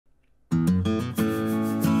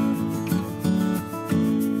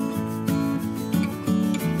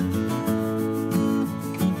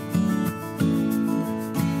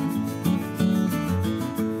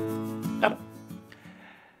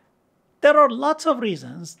There are lots of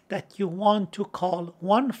reasons that you want to call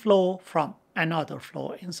one flow from another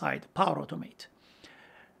flow inside Power Automate.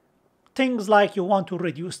 Things like you want to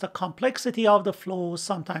reduce the complexity of the flow.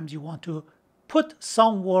 Sometimes you want to put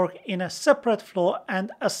some work in a separate flow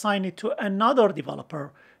and assign it to another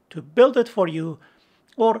developer to build it for you.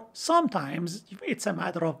 Or sometimes it's a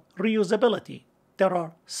matter of reusability. There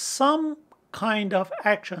are some kind of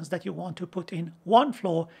actions that you want to put in one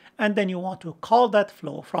flow, and then you want to call that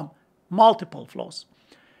flow from multiple flows.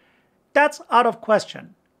 That's out of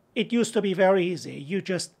question. It used to be very easy. You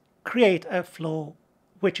just create a flow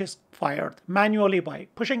which is fired manually by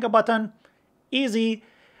pushing a button, easy,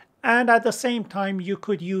 and at the same time you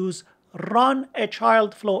could use run a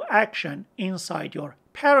child flow action inside your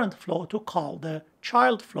parent flow to call the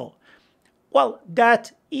child flow. Well,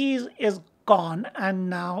 that ease is gone, and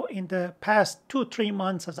now in the past 2-3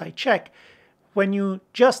 months as I check, when you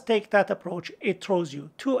just take that approach, it throws you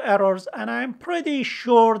 2 errors, and I'm pretty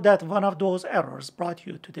sure that one of those errors brought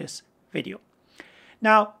you to this video.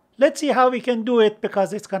 Now, let's see how we can do it,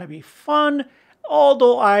 because it's going to be fun.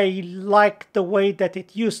 Although I like the way that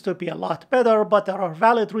it used to be a lot better, but there are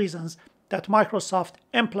valid reasons that Microsoft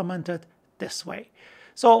implemented this way.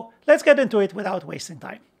 So let's get into it without wasting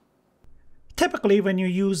time. Typically, when you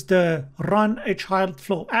use the run a child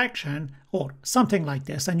flow action or something like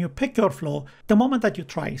this, and you pick your flow, the moment that you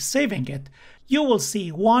try saving it, you will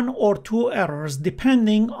see 1 or 2 errors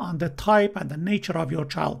depending on the type and the nature of your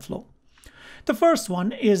child flow. The first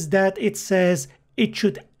one is that it says it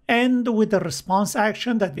should end with the response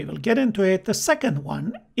action that we will get into it. The second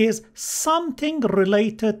one is something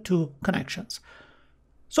related to connections.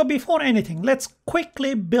 So before anything, let's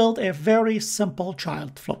quickly build a very simple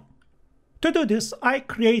child flow. To do this, I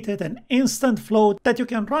created an instant flow that you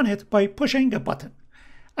can run it by pushing a button.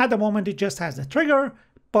 At the moment, it just has a trigger,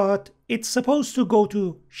 but it's supposed to go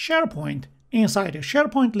to SharePoint inside a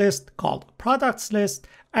SharePoint list called products list,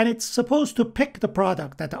 and it's supposed to pick the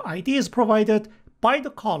product that the ID is provided by the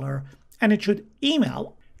caller, and it should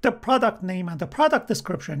email the product name and the product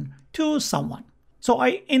description to someone. So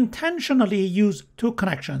I intentionally use 2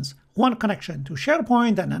 connections, one connection to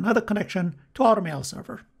SharePoint and another connection to our mail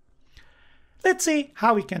server. Let's see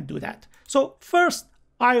how we can do that. So first,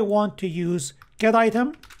 I want to use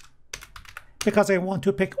getItem. Because I want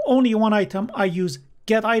to pick only one item, I use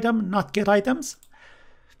getItem, not getItems.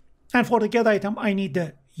 And for the getItem, I need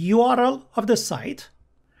the URL of the site.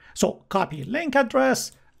 So copy link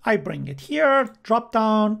address, I bring it here, drop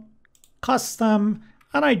down, custom,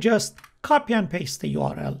 and I just copy and paste the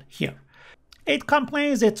URL here. It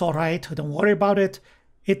complains it's all right, don't worry about it.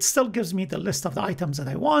 It still gives me the list of the items that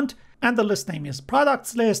I want, and the list name is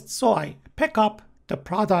products list, so I pick up the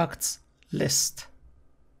products list.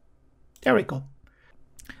 There we go.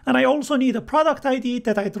 And I also need a product ID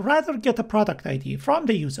that I'd rather get a product ID from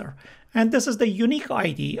the user. And this is the unique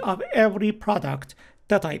ID of every product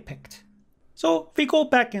that I picked. So we go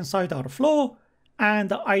back inside our flow, and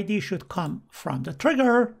the ID should come from the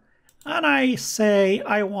trigger. And I say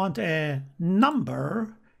I want a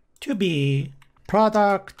number to be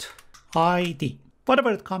product ID,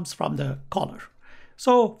 whatever it comes from the caller.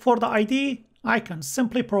 So for the ID, I can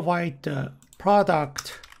simply provide the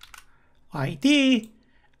product ID,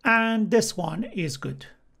 and this one is good.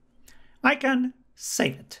 I can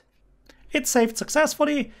save it. It's saved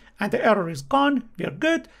successfully, and the error is gone. We're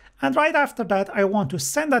good. And right after that, I want to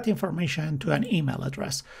send that information to an email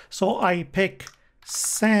address. So I pick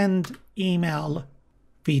send email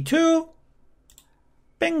v2,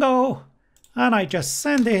 bingo, and I just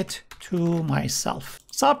send it to myself.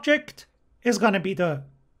 Subject is going to be the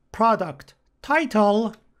product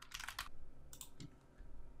title,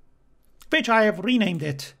 which I have renamed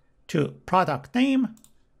it to product name.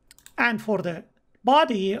 And for the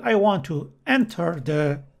body, I want to enter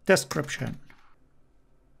the description.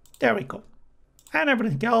 There we go. And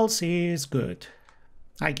everything else is good.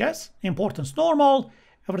 I guess importance normal,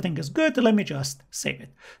 everything is good. Let me just save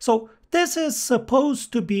it. So this is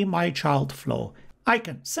supposed to be my child flow. I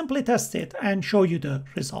can simply test it and show you the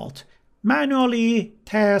result. Manually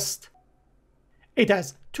test. It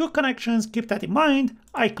has 2 connections, keep that in mind.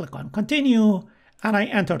 I click on continue and I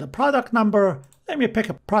enter the product number. Let me pick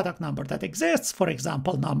a product number that exists. For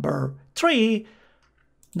example, number 3,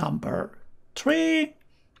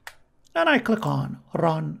 and I click on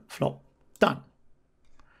run flow. Done.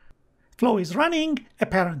 Flow is running,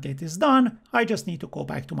 apparently it is done. I just need to go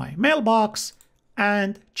back to my mailbox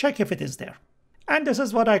and check if it is there. And this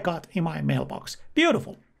is what I got in my mailbox.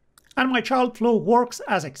 Beautiful. And my child flow works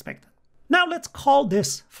as expected. Now let's call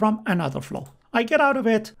this from another flow. I get out of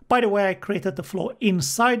it. By the way, I created the flow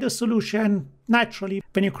inside the solution. Naturally,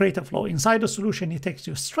 when you create a flow inside the solution, it takes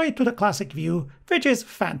you straight to the classic view, which is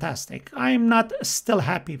fantastic. I'm not still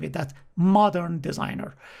happy with that modern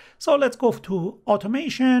designer. So let's go to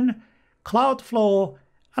automation, Cloudflow,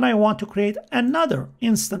 and I want to create another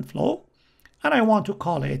instant flow, and I want to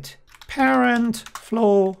call it parent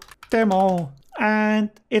flow demo,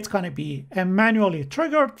 and it's going to be a manually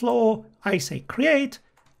triggered flow. I say create,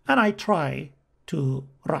 and I try to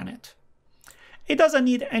run it. It doesn't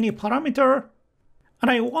need any parameter, and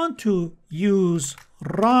I want to use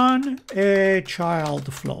run a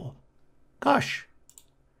child flow. Gosh,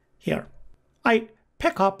 here I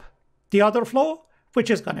pick up the other flow, which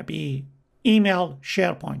is going to be email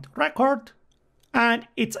SharePoint record, and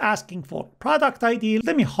it's asking for product ID.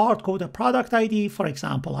 Let me hard code a product ID. For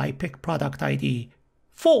example, I pick product ID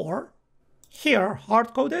 4. Here,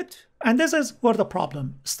 hard code it, and this is where the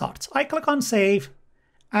problem starts. I click on save,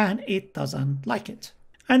 and it doesn't like it.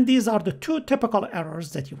 And these are the two typical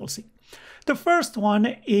errors that you will see. The first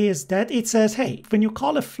one is that it says, hey, when you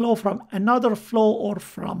call a flow from another flow or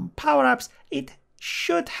from Power Apps, it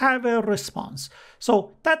should have a response.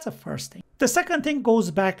 So that's the first thing. The second thing goes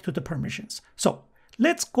back to the permissions. So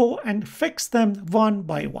let's go and fix them one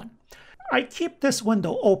by one. I keep this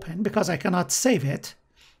window open because I cannot save it.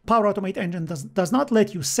 Power Automate engine does not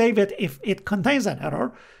let you save it if it contains an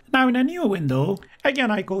error. Now in a new window,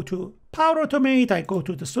 again, I go to Power Automate, I go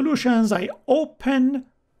to the solutions, I open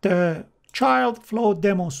the child flow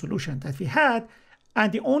demo solution that we had,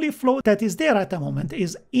 and the only flow that is there at the moment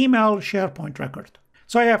is email SharePoint record.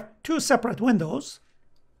 So I have two separate windows.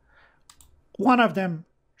 One of them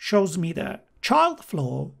shows me the child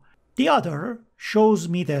flow, the other shows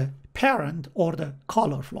me the parent or the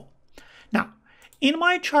caller flow. Now, in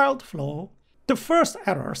my child flow, the first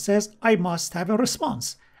error says I must have a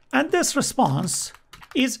response. And this response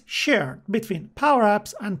is shared between Power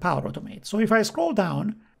Apps and Power Automate. So if I scroll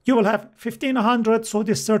down, you will have 1500, so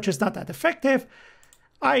this search is not that effective.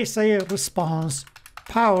 I say response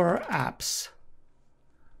Power Apps.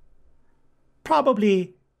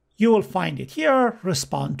 Probably you will find it here,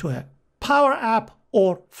 respond to a Power App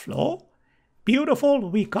or flow. Beautiful,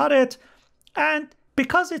 we got it. And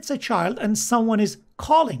because it's a child and someone is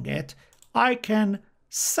calling it, I can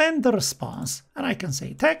send the response, and I can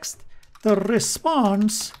say text. The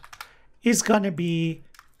response is going to be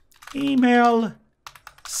email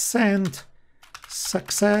sent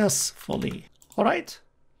successfully. All right?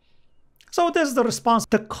 So this is the response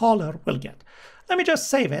the caller will get. Let me just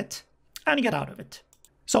save it and get out of it.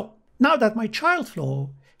 So now that my child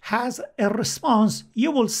flow has a response,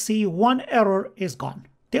 you will see one error is gone.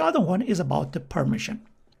 The other one is about the permission.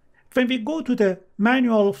 When we go to the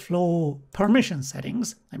manual flow permission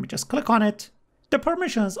settings, let me just click on it. The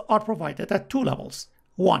permissions are provided at two levels.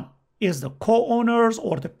 One is the co-owners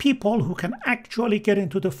or the people who can actually get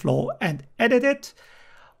into the flow and edit it,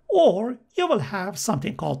 or you will have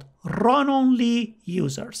something called run-only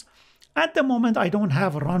users. At the moment, I don't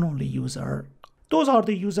have run-only user. Those are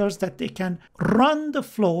the users that they can run the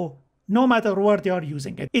flow no matter where they are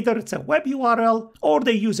using it. Either it's a web URL or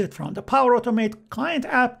they use it from the Power Automate client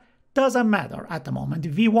app. Doesn't matter at the moment.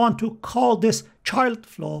 We want to call this child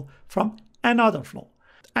flow from another flow.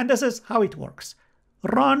 And this is how it works.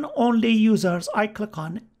 Run only users, I click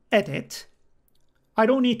on edit. I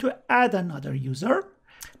don't need to add another user,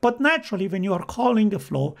 but naturally when you are calling the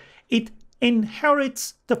flow, it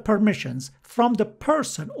inherits the permissions from the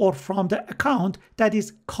person or from the account that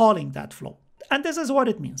is calling that flow. And this is what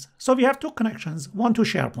it means. So we have two connections, one to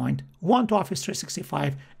SharePoint, one to Office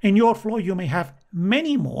 365. In your flow, you may have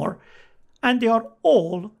many more, and they are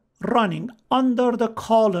all running under the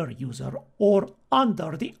caller user or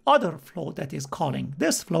under the other flow that is calling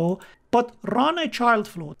this flow, but run a child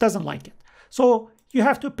flow doesn't like it. So you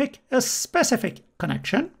have to pick a specific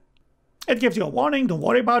connection. It gives you a warning, don't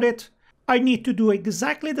worry about it. I need to do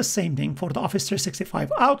exactly the same thing for the Office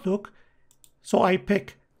 365 Outlook. So I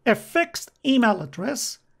pick a fixed email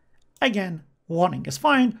address. Again, warning is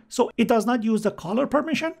fine. So it does not use the caller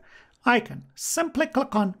permission. I can simply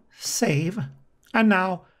click on save. And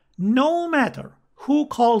now, no matter who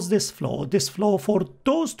calls this flow for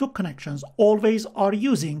those two connections always are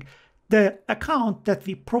using the account that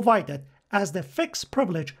we provided as the fixed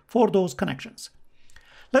privilege for those connections.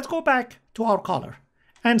 Let's go back to our caller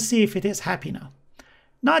and see if it is happy now.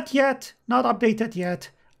 Not yet, not updated yet.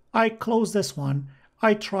 I close this one.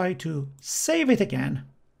 I try to save it again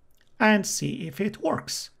and see if it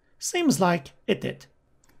works. Seems like it did.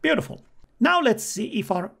 Beautiful. Now let's see if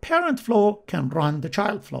our parent flow can run the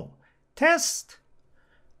child flow. Test,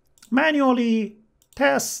 manually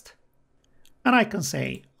test, and I can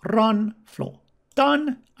say run flow.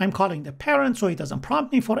 done, I'm calling the parent so it doesn't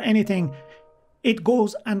prompt me for anything. It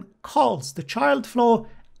goes and calls the child flow,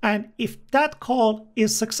 and if that call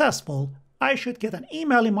is successful, I should get an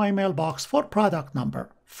email in my mailbox for product number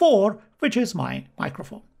 4, which is my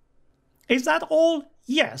microphone. Is that all?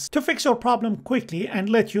 Yes. To fix your problem quickly and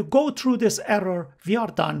let you go through this error, we are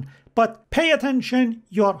done. But pay attention,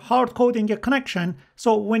 you're hard coding a connection,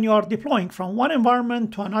 so when you are deploying from one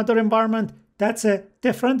environment to another environment, that's a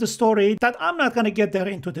different story that I'm not going to get there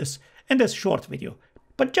into this in this short video.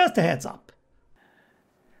 But just a heads up.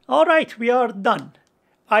 Alright, we are done.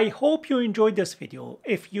 I hope you enjoyed this video.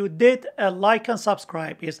 If you did, a like and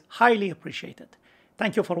subscribe is highly appreciated.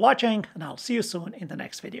 Thank you for watching, and I'll see you soon in the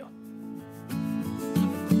next video.